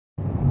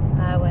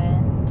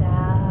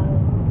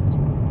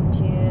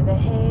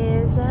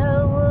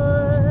hazel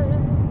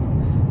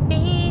wood,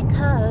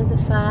 because a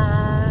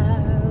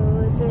fire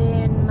was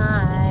in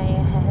my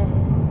head.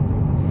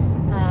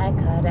 I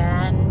cut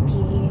and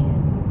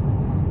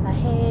peeled a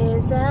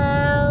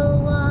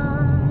hazel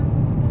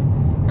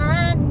one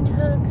and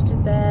hooked a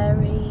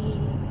berry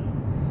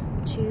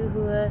to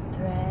a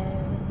thread.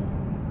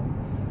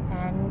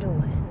 And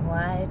when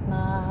white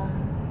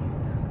moths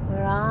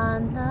were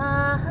on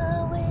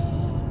the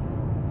wing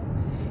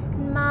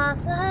and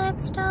moth-like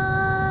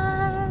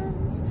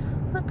stars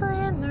were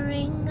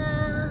glimmering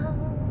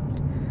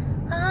out,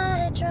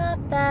 I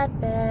dropped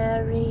that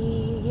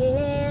berry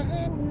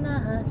in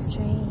the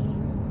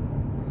stream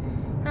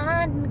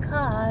and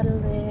caught a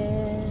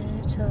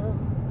little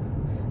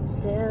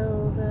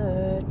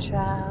silver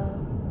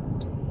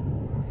trout.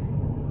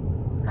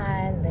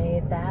 I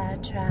laid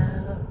that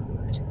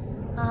trout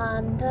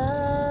on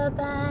the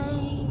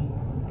bank,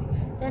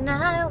 then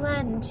I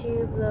went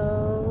to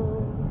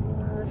blow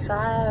the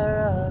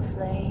fire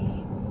aflame.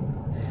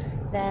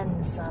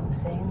 Then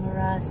something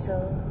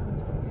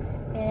rustled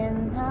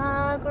in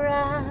the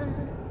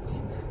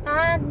grass,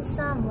 and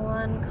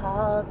someone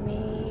called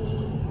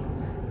me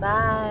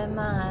by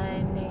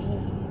my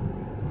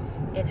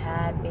name. It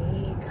had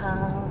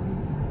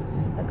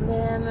become a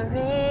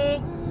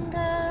glimmering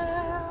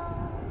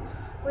girl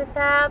with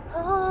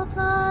apple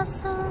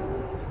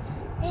blossoms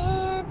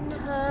in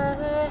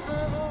her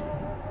hair.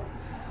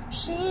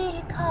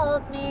 She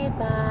called me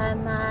by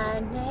my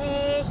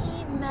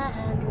name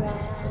and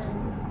ran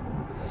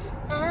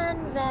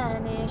and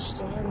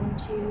vanished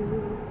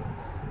into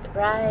the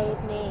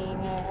brightening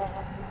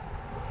air.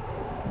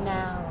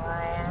 Now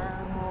I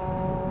am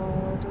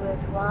old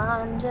with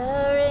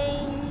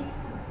wandering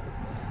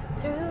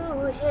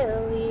through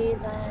hilly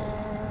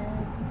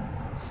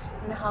lands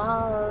and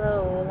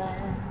hollow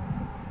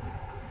lands.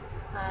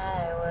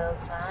 I will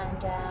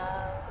find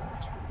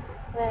out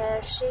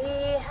where she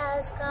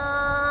has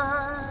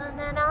gone,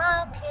 and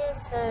I'll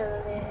kiss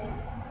her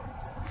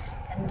lips,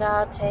 and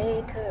I'll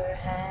take her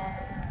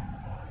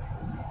hands,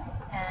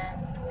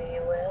 and we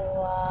will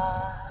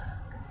walk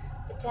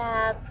the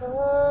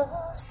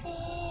dappled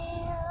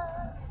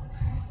fields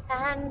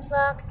and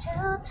pluck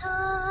till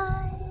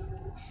time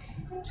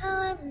and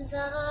times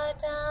are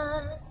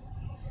done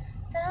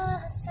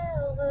the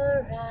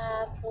silver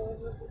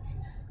apples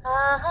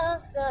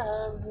of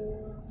the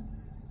moon,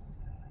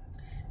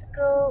 the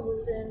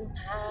golden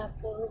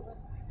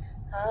apples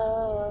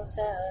of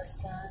the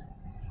sun.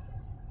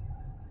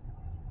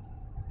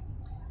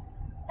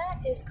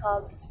 That is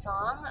called the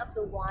Song of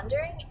the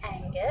Wandering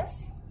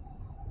Aengus,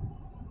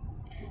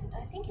 and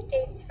I think it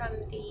dates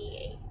from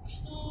the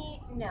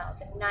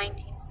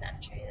 19th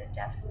century. It would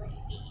definitely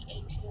be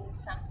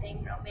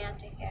 18-something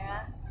Romantic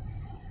era.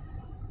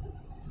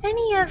 If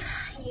any of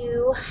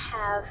you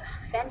have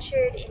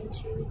ventured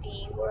into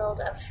the world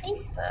of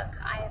Facebook,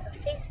 I have a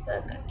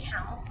Facebook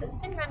account that's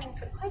been running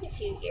for quite a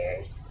few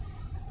years,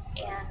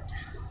 and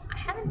I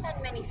haven't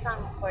done many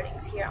song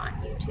recordings here on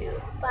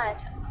YouTube,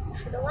 but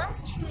for the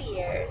last 2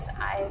 years,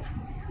 I've,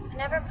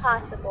 whenever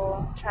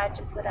possible, tried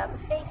to put up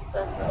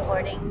Facebook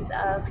recordings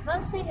of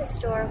mostly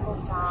historical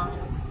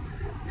songs,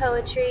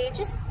 poetry,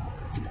 just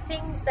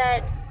things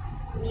that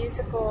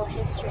musical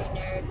history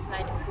nerds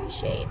might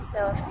appreciate.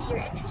 So if you're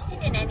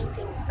interested in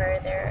anything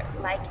further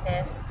like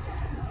this,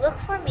 look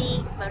for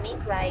me,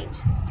 Monique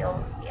Wright.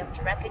 You'll be able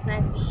to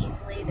recognize me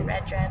easily. The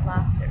red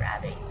dreadlocks are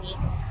rather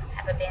unique. I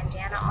have a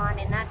bandana on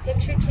in that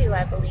picture too,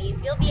 I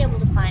believe. You'll be able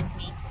to find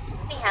me.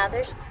 Anyhow,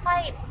 there's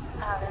quite,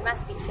 there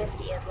must be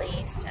 50 at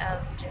least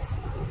of just,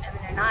 I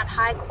mean, they're not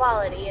high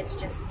quality. It's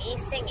just me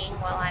singing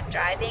while I'm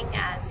driving,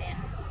 as in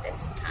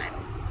this time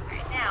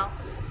right now,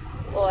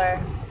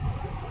 or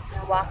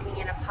walking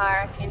in a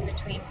park in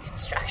between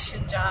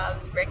construction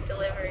jobs, brick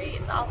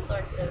deliveries, all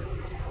sorts of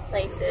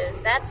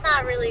places. That's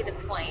not really the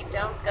point.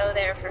 Don't go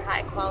there for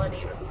high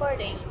quality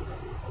recording.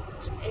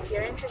 If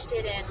you're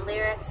interested in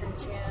lyrics and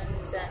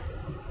tunes and,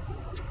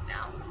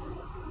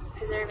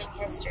 preserving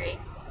history,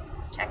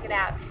 check it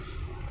out.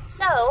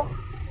 So,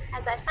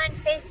 as I find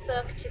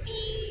Facebook to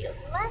be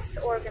less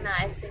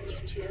organized than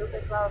YouTube,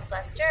 as well as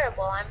less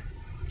durable, I'm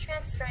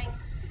transferring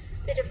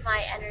a bit of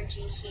my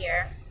energy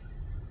here.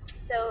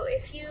 So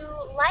if you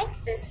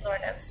like this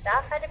sort of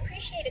stuff, I'd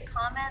appreciate a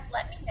comment.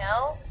 Let me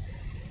know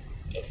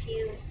if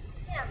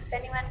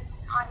anyone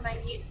on my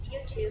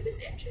YouTube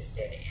is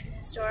interested in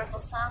historical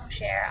song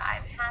share.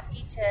 I'm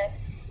happy to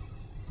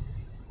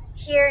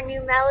hear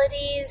new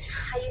melodies.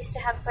 I used to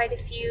have quite a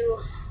few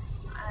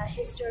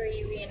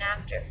history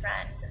reenactor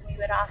friends, and we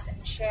would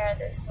often share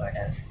this sort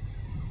of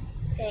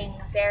thing,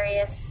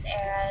 various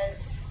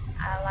eras.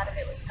 A lot of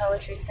it was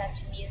poetry set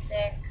to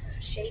music,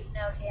 shape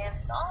note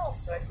hymns, all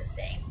sorts of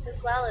things,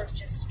 as well as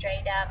just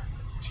straight up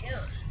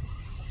tunes.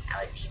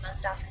 That would be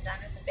most often done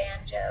with a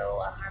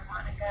banjo, a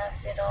harmonica, a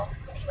fiddle.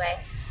 Anyway,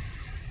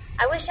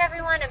 I wish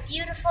everyone a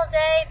beautiful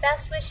day,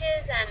 best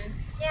wishes, and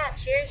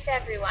cheers to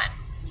everyone.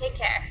 Take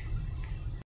care.